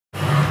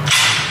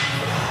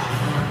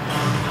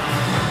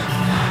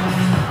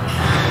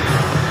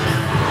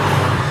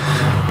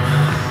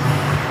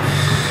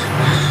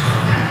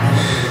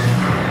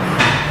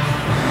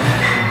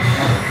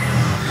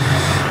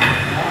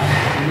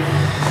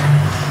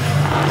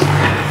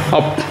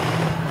Hop.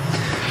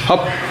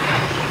 Hop.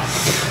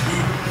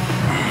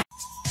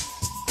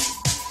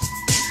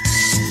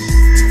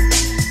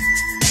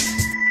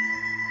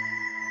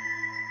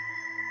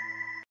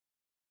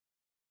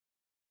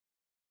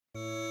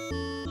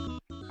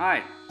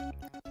 Hi,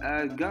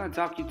 gonna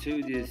talk you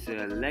to this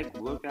leg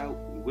workout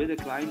with a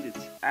client.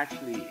 It's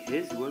actually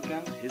his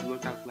workout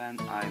plan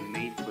I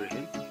made for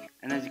him.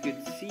 And as you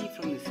can see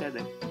from the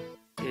setup,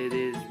 it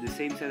is the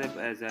same setup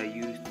as I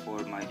used for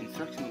my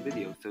instructional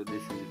video. So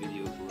this is a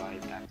video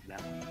right after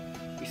that.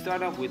 We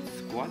start off with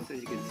squats, as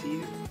you can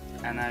see,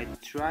 and I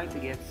try to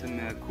get some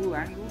cool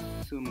angles,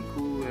 some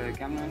cool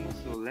camera angles.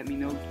 So let me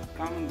know,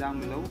 comment down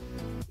below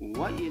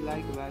what you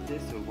like about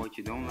this or what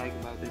you don't like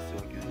about this, so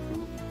I can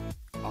improve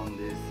on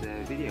this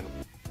video.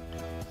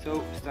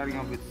 So starting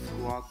off with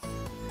squats,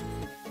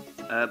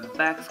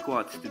 back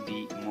squats to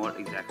be more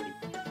exactly.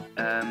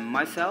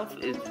 Myself,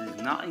 it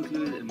is not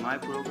included in my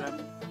program,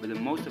 but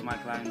in most of my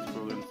clients'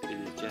 programs it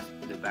is just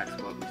the back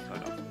squat we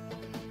start off with.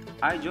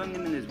 I joined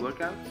him in his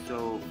workout,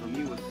 so for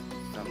me it was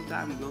some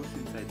time ago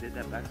since I did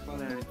that back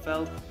squat, and it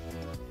felt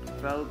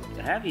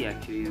heavy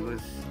actually. It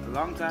was a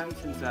long time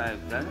since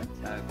I've done it.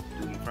 I'm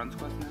doing front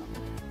squats now,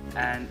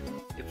 and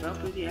it felt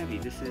pretty heavy.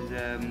 This is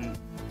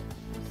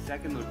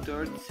second or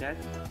third set,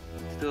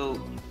 still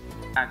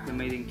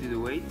acclimating to the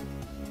weight,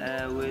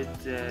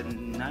 with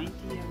 90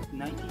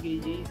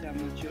 kgs, I'm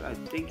not sure, I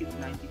think it's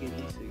 90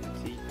 kgs, so you can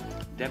see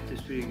depth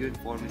is pretty good,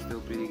 form is still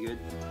pretty good,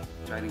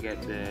 trying to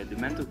get the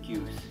mental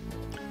cues.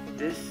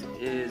 This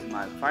is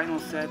my final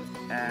set,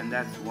 and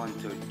that's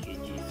 130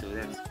 kg, so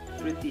that's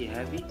pretty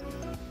heavy.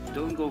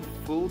 Don't go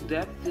full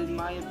depth in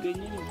my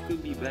opinion, it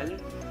could be better,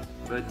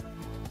 but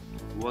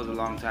it was a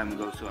long time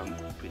ago, so I'm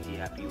pretty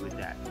happy with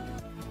that.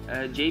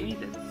 Jamie,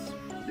 that's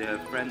the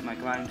friend, my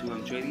client who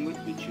I'm training with,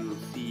 which you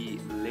will see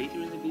later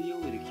in the video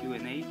with a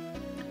Q&A,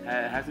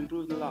 has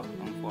improved a lot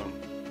on form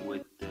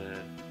with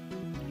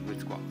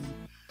squats.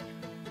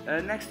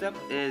 Next up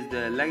is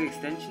the leg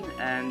extension,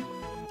 and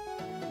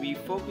we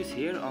focus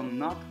here on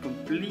not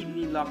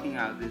completely locking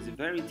out. There's a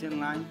very thin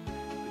line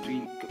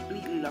between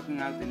completely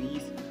locking out the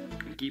knees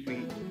and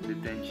keeping the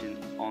tension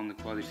on the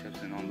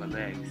quadriceps and on the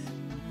legs.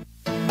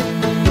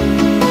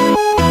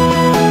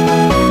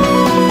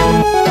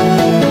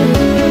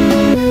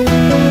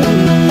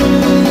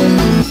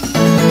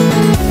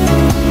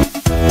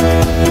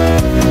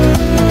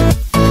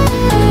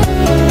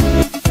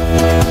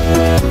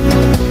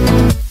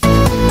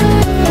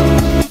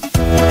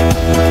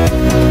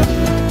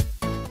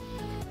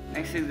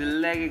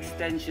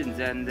 Extensions,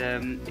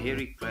 and here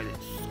we try to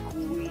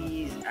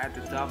squeeze at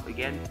the top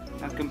again,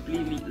 not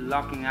completely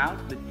locking out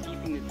but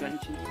keeping the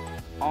tension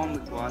on the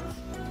quads.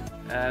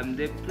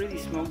 They're pretty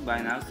smoked by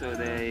now, so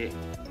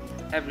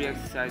every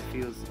exercise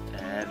feels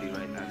heavy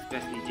right now,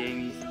 especially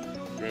Jamie's.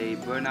 They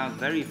burn out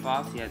very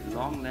fast. He has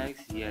long legs,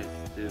 he has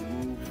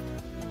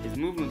his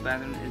movement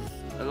pattern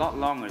is a lot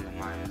longer than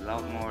mine, a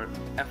lot more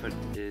effort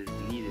is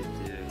needed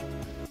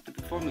to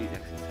perform these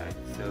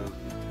exercises, so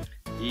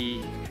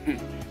he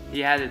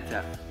had it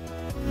tough.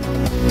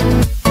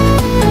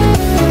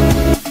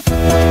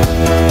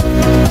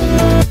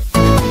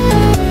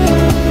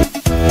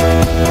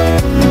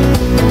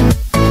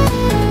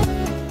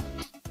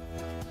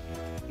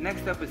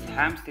 Next up is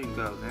hamstring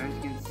curls, and as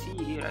you can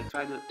see here, I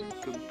try to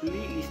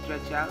completely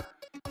stretch out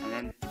and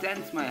then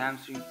tense my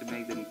hamstrings to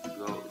make them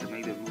go, to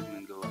make the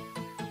movement go up.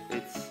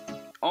 It's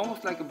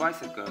almost like a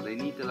bicep curl. They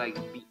need to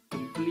be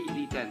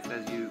completely tense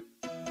as you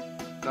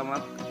come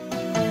up.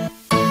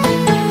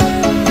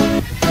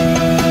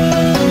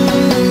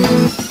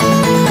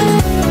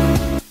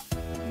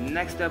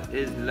 Next up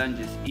is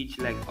lunges, each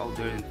leg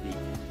alternately.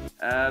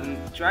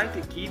 Try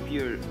to keep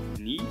your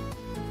knee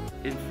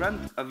in front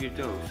of your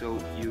toe, so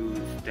you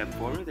step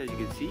forward as you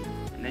can see,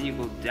 and then you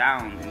go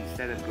down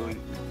instead of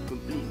going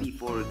completely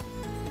forward.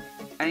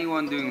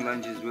 Anyone doing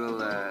lunges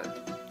will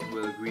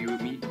agree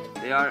with me.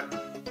 They are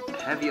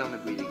heavy on the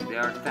breathing, they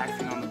are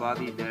taxing on the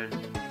body, they're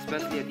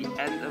especially at the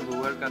end of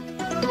a workout.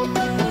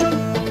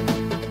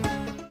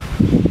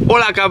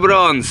 Hola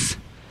cabrons!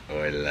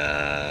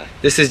 Hola!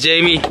 This is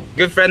Jamie,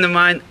 good friend of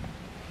mine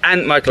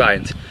and my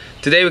client.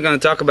 Today we're going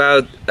to talk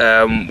about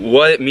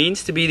what it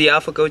means to be the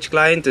AlphaCoach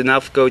client, an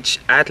AlphaCoach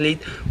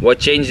athlete, what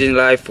changes in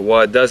life,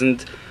 what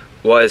doesn't,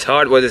 what is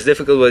hard, what is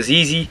difficult, what is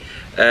easy.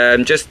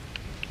 Just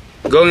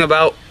going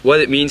about what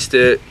it means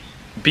to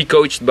be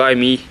coached by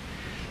me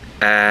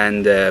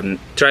and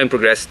try and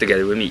progress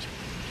together with me.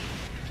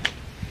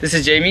 This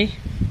is Jamie.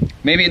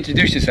 Maybe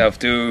introduce yourself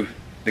to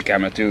the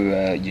camera, to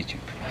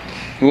YouTube.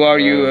 Who are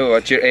you,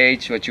 what's your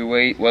age, what's your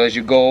weight, what is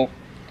your goal?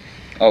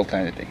 All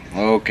kind of things.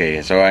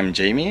 Okay, so I'm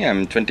Jamie,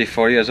 I'm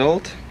 24 years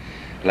old.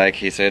 Like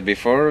he said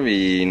before,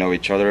 we know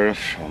each other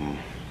from,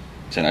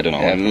 I don't know,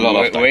 a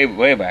lot of time.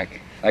 Way back.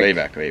 Way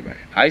back.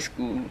 High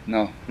school?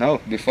 No.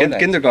 Before that.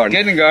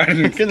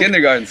 Kindergarten.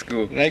 Kindergarten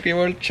school. Like we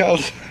were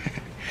child.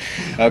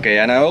 Okay,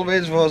 and I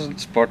always was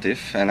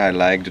sportive, and I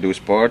like to do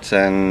sports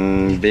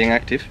and being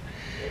active.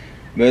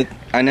 But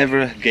I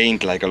never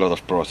gained a lot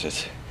of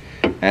process.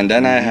 And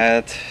then I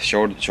had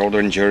shoulder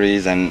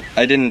injuries, and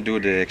I didn't do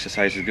the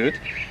exercises good.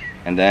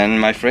 And then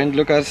my friend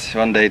Lucas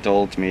one day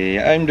told me,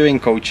 I'm doing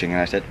coaching,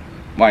 and I said,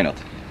 why not?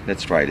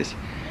 Let's try this.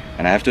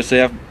 And I have to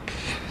say, I've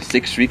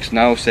 6 weeks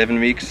now, 7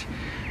 weeks.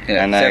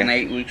 Yeah, and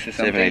 7-8 weeks or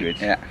something. 7-8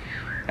 weeks. Yeah.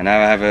 And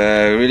now I have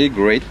a really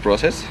great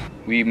process.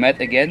 We met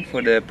again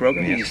for the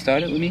program. Yes. You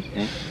started with me.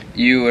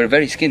 You were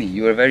very skinny.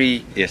 You were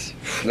very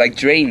like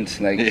drained.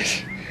 Like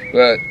Yes.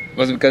 Well,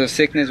 was it because of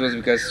sickness? Was it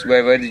because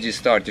where did you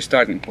start? Your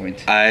starting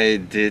point? I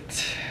did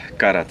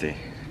karate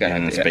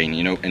in Spain.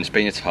 You know, in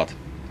Spain it's hot,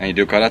 and you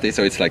do karate,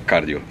 so it's like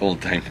cardio all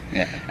the time.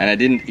 Yeah. And I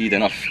didn't eat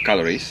enough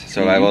calories,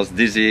 so I was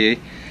dizzy.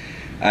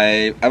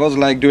 I was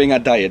like doing a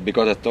diet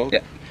because I thought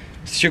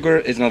sugar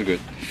is not good,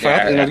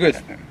 fat is not good.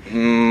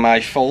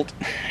 My fault.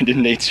 I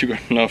didn't eat sugar,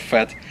 no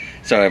fat.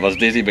 So I was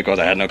dizzy because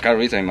I had no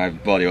calories, and my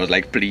body was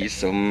like, please,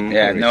 some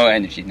calories. No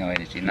energy,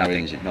 nothing. No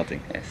energy,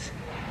 nothing. Yes.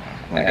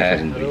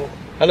 Hallo.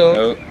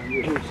 Hallo.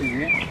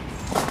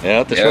 Ja,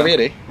 het is wel weer,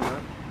 hè.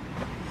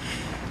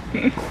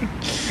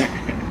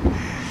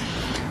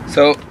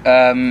 So,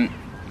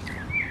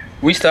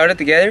 we started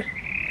together.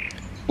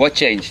 What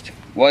changed?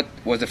 What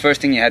was the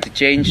first thing you had to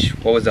change?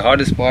 What was the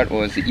hardest part?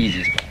 What was the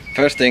easiest part?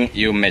 First thing,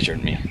 you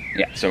measured me.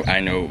 Yeah. So I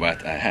know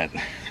what I had,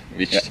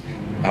 which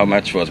how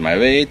much was my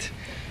weight,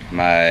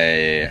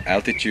 my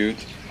altitude.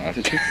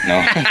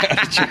 No.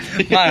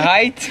 My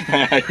height.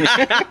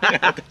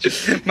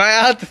 My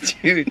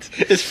altitude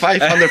is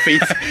 500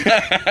 feet.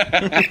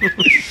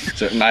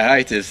 So my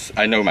height is,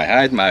 I know my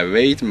height, my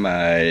weight,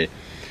 my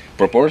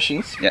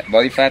proportions. Yeah,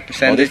 body fat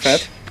percentage. Body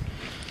fat.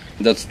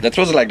 That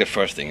was like the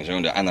first thing.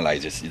 So the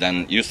analysis.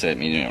 Then you said,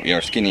 you know,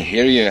 you're skinny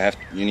here.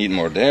 You need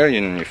more there.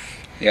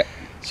 Yeah.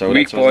 So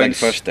that was like the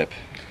first step.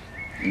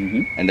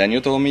 And then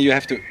you told me you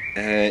have to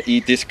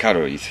eat these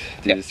calories,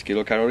 these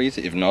kilocalories.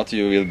 If not,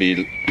 you will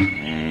be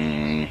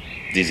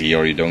dizzy,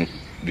 or you don't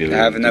really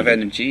have enough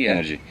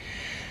energy.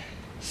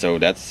 So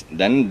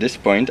then this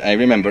point I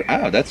remember.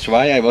 That's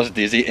why I was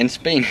dizzy in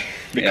Spain,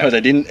 because I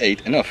didn't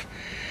eat enough.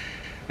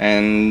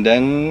 And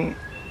then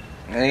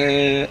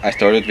I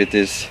started with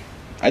this.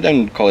 I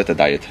don't call it a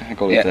diet. I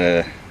call it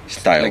a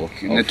style,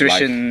 like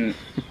nutrition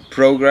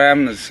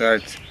program. It's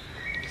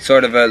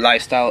sort of a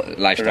lifestyle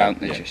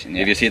around nutrition.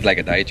 If you see it like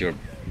a diet, you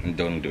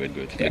don't do it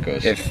good.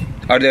 Because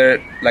are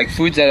there like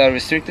foods that are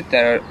restricted,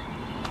 that are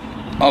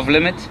off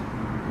limit?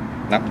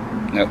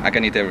 No, I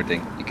can eat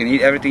everything. You can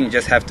eat everything. You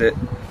just have to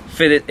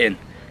fit it in.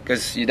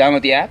 Because you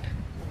download the app.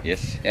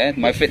 Yes. Yeah,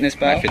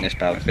 MyFitnessPal.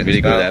 MyFitnessPal.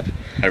 Really good app.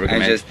 I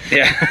recommend.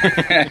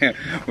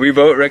 We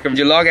both recommend.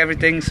 You log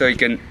everything so you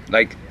can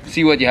like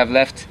see what you have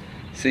left.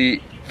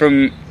 See,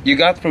 you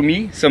got from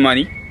me some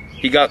money.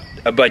 He got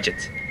a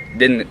budget.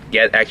 Didn't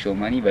get actual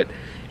money, but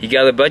he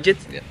got a budget,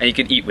 and you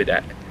can eat with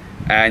that.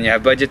 And you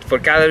have budget for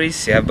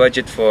calories. You have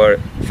budget for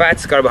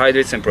fats,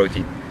 carbohydrates, and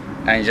protein.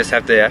 And you just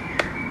have to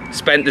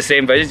spend the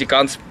same budget. You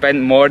can't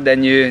spend more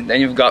than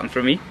you've gotten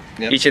from me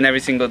each and every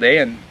single day,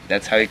 and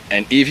that's how you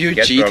And if you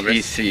cheat, progress.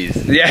 he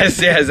sees.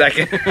 Yes, I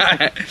can.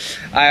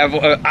 I have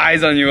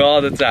eyes on you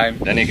all the time.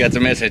 Then he gets a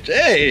message.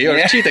 Hey,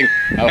 you're cheating.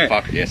 Oh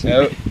fuck, yes.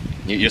 No.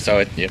 You saw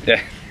it.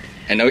 Yeah.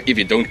 And now if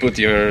you don't put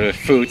your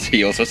food,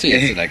 he also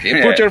sees it. Like,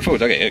 hey, put your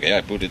food. Okay,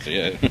 I put it.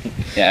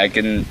 Yeah, I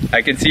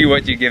can see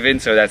what you give in,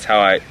 so that's how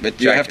I. But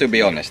you have to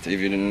be honest. If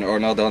you are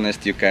not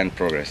honest, you can't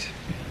progress.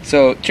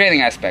 So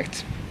training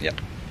aspect. Yeah.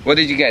 What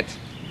did you get?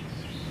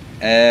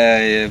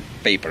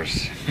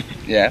 Papers.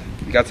 Yeah,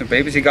 you got some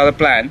papers. You got a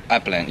plan. A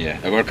plan, yeah,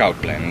 a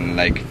workout plan.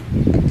 Like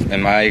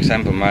in my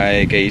example,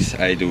 my case,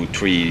 I do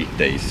 3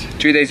 days.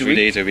 3 days a week. 3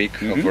 days a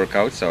week of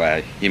workout.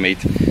 So he made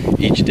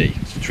each day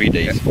 3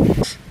 days.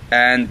 Yeah.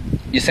 And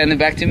you send it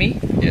back to me.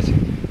 Yes.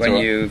 When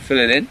you fill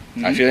it in.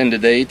 I fill in the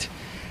date.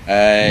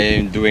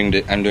 I'm doing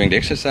the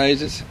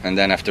exercises, and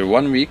then after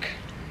 1 week,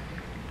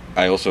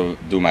 I also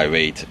do my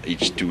weight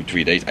each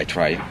 2-3 days. I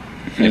try,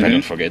 if I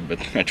don't forget, but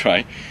I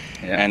try.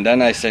 Yeah. And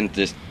then I sent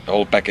this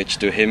whole package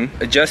to him.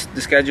 Adjust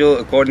the schedule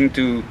according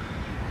to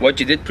what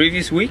you did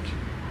previous week.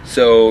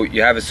 So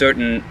you have a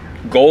certain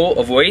goal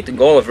of weight, a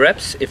goal of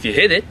reps. If you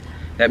hit it,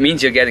 that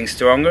means you're getting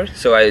stronger.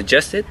 So I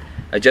adjust it,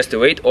 adjust the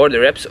weight or the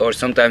reps, or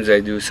sometimes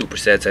I do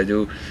supersets. I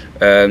do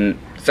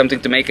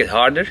something to make it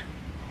harder.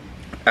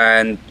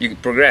 And you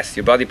progress,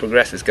 your body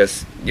progresses,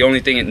 because the only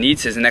thing it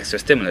needs is an extra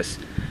stimulus.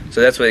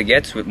 So that's what it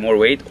gets with more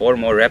weight or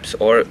more reps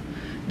or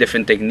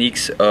different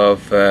techniques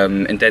of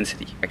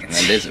intensity.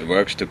 And this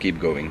works to keep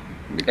going,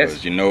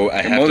 because you know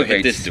I have to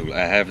hit this tool.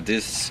 I have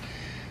this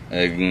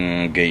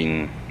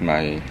gain.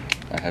 I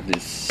have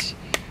this.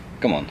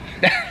 Come on,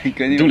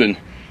 doelen.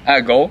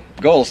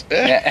 Goals.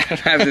 Yeah,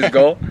 I have this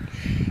goal.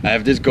 I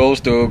have these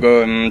goals to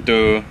go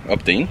to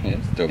obtain. Yes,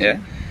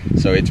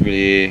 So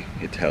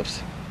it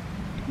helps.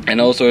 And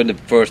also in the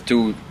first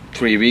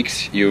 2-3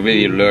 weeks, you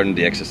really learn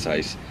the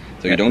exercise.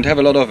 So you don't have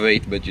a lot of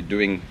weight, but you're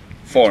doing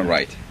form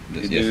right.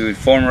 You do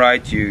form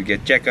right, you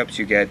get checkups,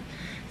 you get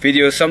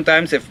videos.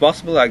 Sometimes, if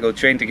possible, I go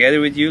train together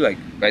with you. Like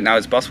right now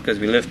it's possible because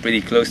we live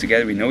pretty close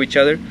together, we know each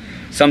other.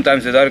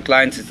 Sometimes with other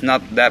clients it's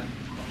not that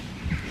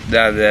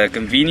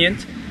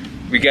convenient.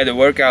 we get a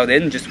workout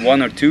in, just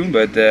 1 or 2,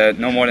 but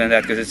no more than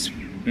that, because it's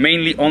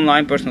mainly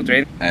online personal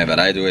training. What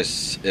I do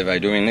is, if I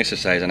do an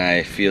exercise and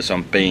I feel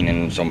some pain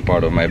in some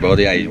part of my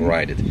body, I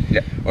write it.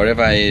 Yeah. Or if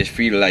I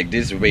feel like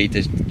this weight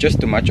is just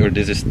too much or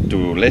this is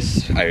too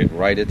less, I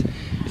write it.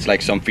 It's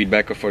like some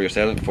feedback for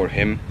yourself, for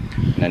him,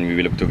 and then we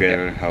will look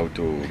together how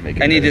to make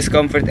it any better.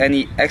 Discomfort,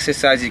 any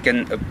exercise, you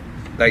can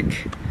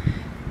like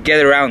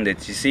get around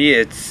it. You see,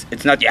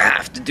 it's not you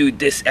have to do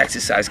this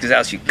exercise because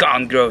else you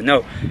can't grow.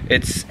 No,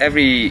 it's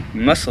every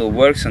muscle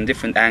works on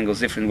different angles,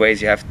 different ways.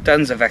 You have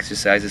tons of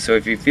exercises, so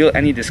if you feel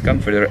any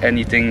discomfort or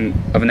anything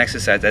of an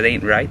exercise that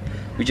ain't right,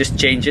 we just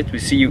change it. We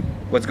see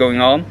what's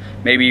going on,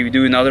 maybe we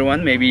do another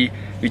one, maybe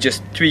we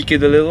just tweak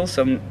it a little,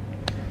 some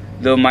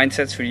little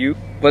mindsets for you.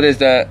 What is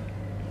the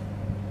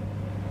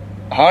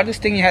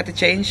hardest thing you had to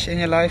change in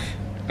your life,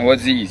 and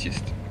what's the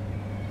easiest?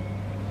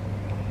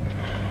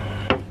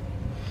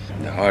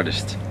 The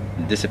hardest,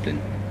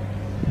 discipline.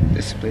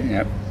 Discipline,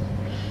 yeah.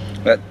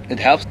 But it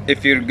helps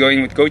if you're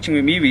going with coaching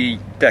with me. We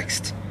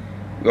text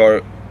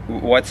or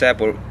WhatsApp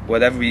or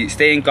whatever. We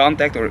stay in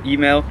contact or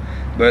email,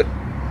 but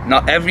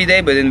not every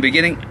day. But in the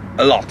beginning,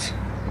 a lot.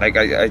 Like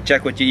I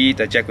check what you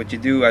eat, I check what you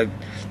do, I'm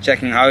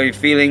checking how you're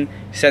feeling.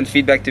 You send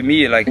feedback to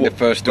me. Like the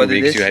first 2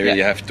 weeks, you really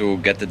yeah. have to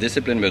get the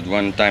discipline. But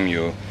one time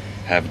you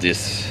have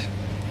this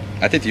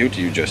attitude,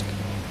 you just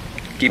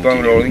keep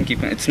on rolling.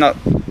 It's not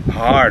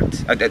hard.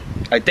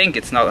 I think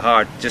it's not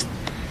hard. Just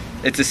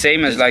it's the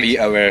same as just like be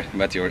aware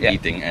what you're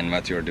eating and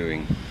what you're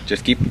doing.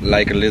 Just keep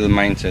like a little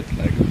mindset,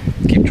 like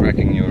keep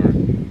tracking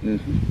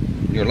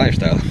your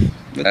lifestyle.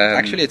 But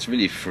actually, it's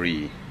really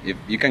free. If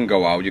you can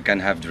go out, you can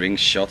have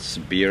drinks, shots,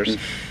 beers.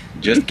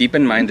 Just keep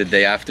in mind the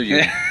day after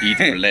you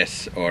eat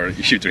less or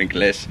you drink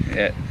less.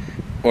 Yeah.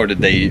 Or the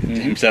day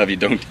himself you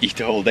don't eat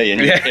the whole day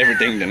and you eat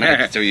everything the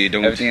night, so you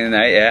don't. Everything in the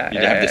night, yeah. You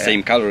have the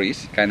same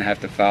calories. Kind of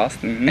have to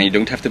fast. And you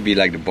don't have to be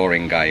like the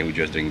boring guy who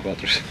just drinks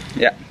waters.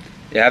 Yeah,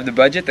 you have the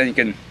budget and you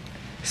can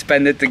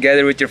spend it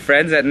together with your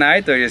friends at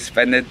night, or you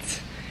spend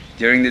it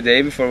during the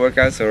day before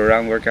workouts or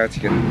around workouts.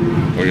 You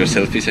can. Or your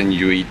selfies and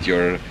you eat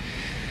your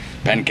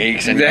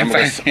pancakes and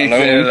pancakes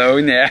alone.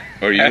 alone, yeah.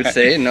 Or you would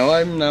say, no,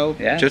 I'm now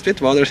Yeah. just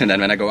with waters, and then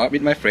when I go out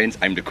with my friends,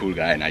 I'm the cool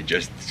guy and I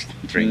just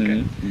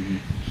drink.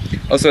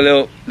 Also,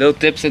 little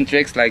tips and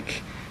tricks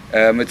like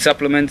with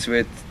supplements,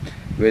 with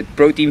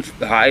protein,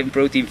 high in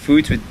protein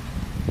foods, with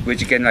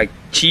which you can like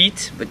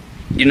cheat, but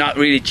you're not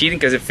really cheating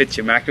because it fits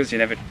your macros. You're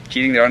never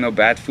cheating. There are no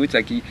bad foods.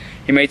 Like he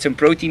made some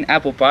protein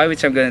apple pie,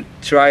 which I'm gonna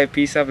try a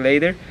piece of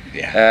later.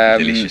 Yeah,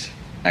 delicious.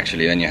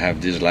 Actually, when you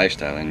have this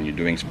lifestyle and you're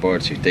doing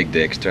sports, you take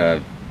the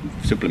extra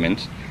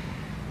supplements.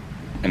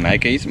 In my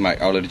case, my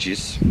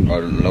allergies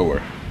are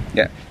lower.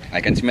 Yeah. I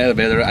can smell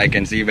better, I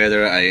can see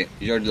better,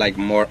 you're like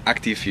more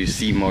active, you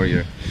see more,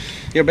 you're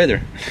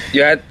better.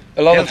 You had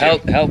a lot of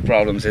health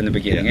problems in the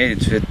beginning. Yeah.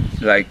 It's with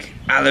like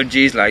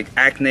allergies, like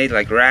acne,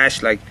 like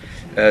rash, like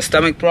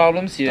stomach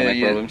problems.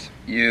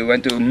 You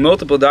went to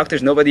multiple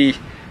doctors, nobody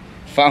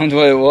found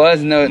what it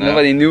was,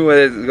 nobody knew what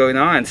was going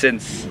on, and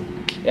since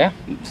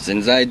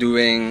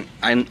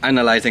I'm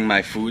analyzing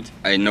my food,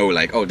 I know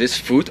like, oh, this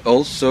food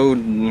also,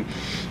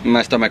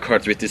 my stomach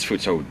hurts with this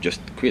food, so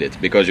just quit it,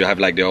 because you have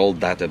like the whole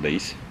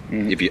database.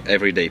 If you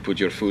every day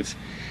put your foods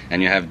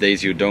and you have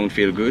days you don't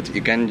feel good,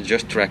 you can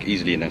just track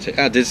easily and then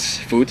say, this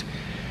food,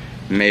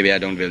 maybe I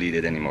don't really eat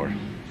it anymore.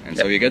 And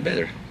so you get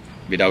better.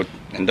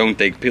 And don't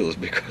take pills,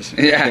 because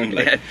you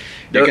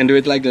can do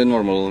it like the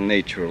normal,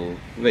 natural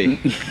way.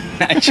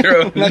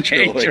 natural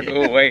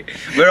way.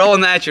 We're all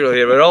natural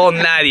here, we're all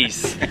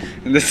natties.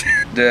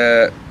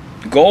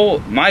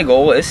 My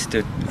goal is to,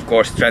 of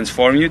course,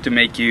 transform you, to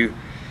make you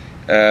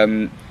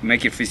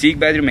make your physique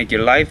better, make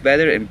your life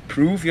better,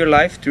 improve your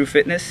life through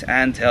fitness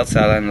and health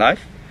style and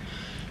life.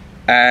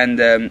 And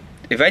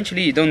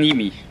eventually you don't need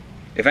me.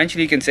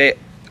 Eventually you can say,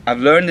 I've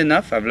learned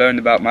enough, I've learned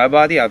about my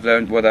body, I've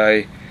learned what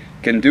I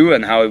can do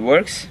and how it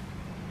works,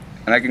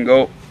 and I can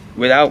go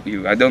without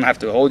you. I don't have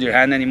to hold your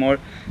hand anymore,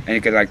 and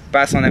you can like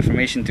pass on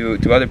information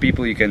to other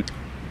people.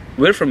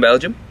 We're from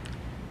Belgium,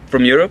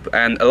 from Europe,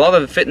 and a lot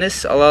of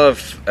fitness, a lot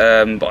of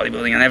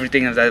bodybuilding and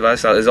everything of that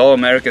lifestyle is all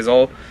America, is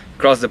all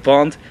across the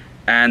pond.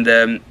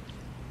 And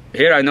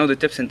here I know the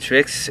tips and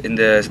tricks in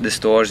the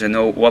stores. I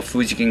know what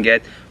foods you can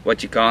get,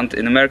 what you can't.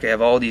 In America you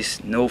have all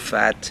these no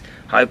fat,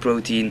 high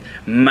protein,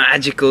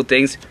 magical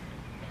things.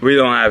 We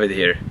don't have it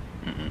here,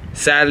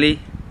 sadly,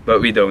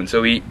 but we don't.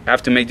 So we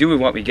have to make do with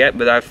what we get.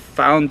 But I've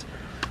found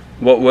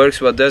what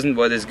works, what doesn't,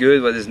 what is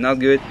good, what is not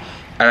good,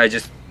 and I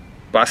just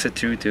pass it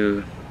through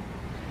to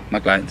my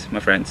clients, my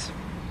friends.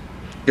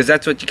 Because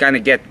that's what you kind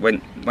of get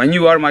when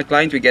you are my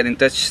client. We get in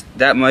touch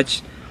that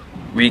much.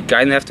 We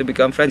kind of have to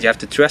become friends. You have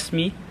to trust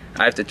me.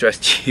 I have to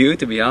trust you,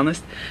 to be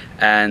honest.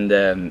 And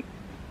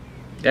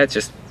yeah, it's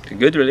just a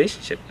good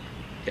relationship.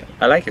 Yeah,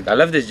 I like it. I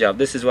love this job.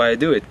 This is why I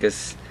do it,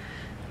 because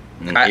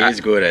he's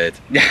good at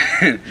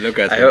it. Look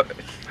at him.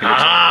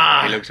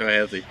 He looks so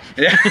healthy.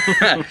 Yeah,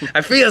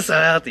 I feel so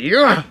healthy.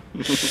 Yeah.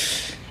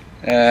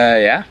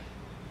 Yeah.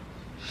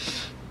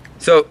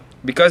 So,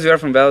 because we are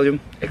from Belgium,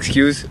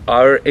 excuse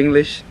our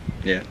English.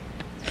 Yeah.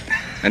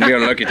 And we are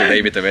lucky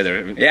today with the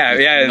weather.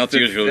 Yeah. Not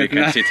usual. You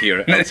can sit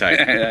here outside.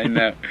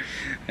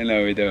 I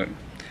know we don't.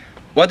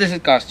 What does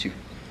it cost you?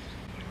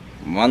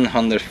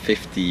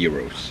 150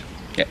 euros.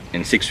 Yeah,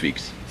 in 6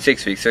 weeks.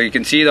 6 weeks. So you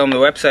can see it on the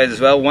website as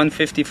well.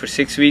 150 for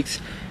 6 weeks.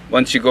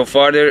 Once you go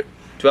farther,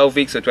 12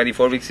 weeks or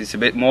 24 weeks, it's a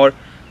bit more,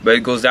 but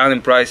it goes down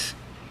in price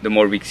the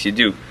more weeks you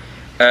do.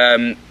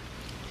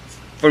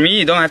 For me,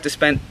 you don't have to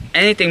spend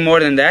anything more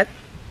than that.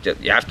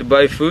 You have to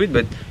buy food,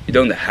 but you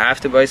don't have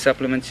to buy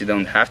supplements. You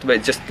don't have to buy.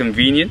 It's just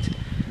convenient.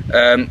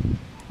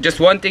 Just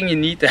one thing you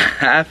need to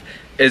have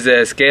is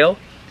a scale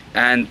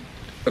and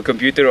a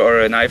computer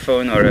or an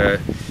iPhone or an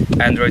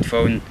Android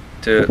phone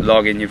to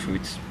log in your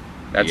foods.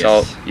 That's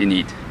all you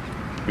need.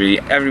 Really,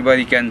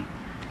 everybody can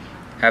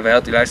have a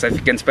healthy lifestyle. If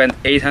you can spend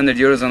 800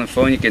 euros on a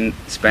phone, you can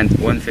spend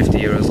 150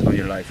 euros on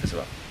your life as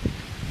well.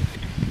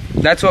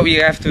 That's what we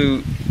have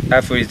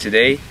for you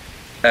today.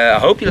 I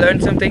hope you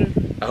learned something.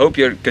 I hope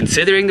you're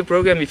considering the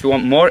program. If you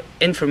want more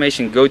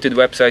information, go to the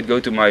website, go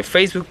to my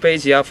Facebook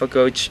page, the Alpha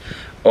Coach,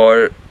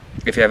 or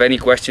if you have any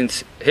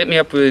questions, hit me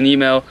up with an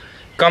email,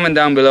 comment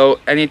down below.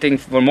 Anything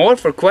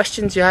for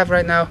questions you have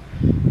right now,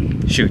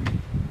 shoot.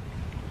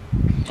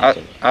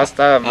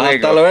 Hasta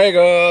luego. Hasta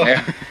luego.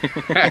 Yeah.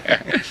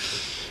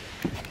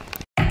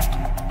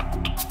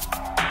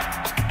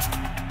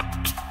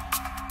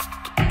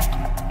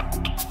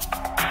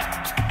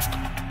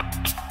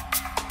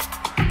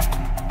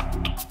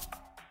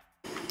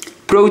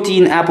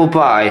 Protein apple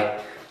pie.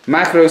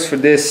 Macros for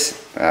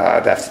this,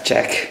 I'd have to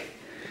check.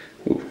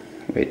 Ooh,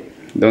 wait,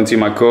 don't see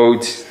my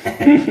code.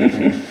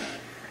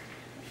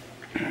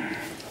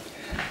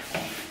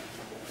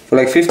 For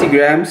like 50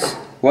 grams,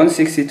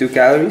 162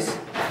 calories,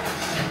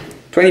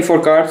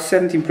 24 carbs,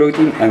 17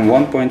 protein and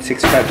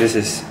 1.6 fat. This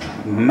is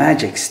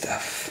magic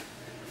stuff.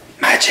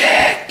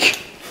 Magic!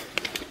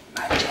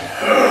 Magic.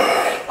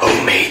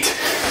 Homemade.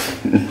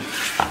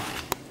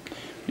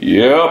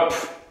 Yep.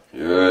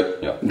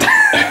 Yeah.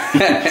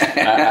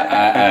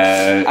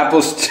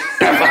 Apples.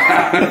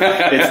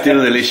 It's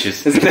still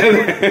delicious.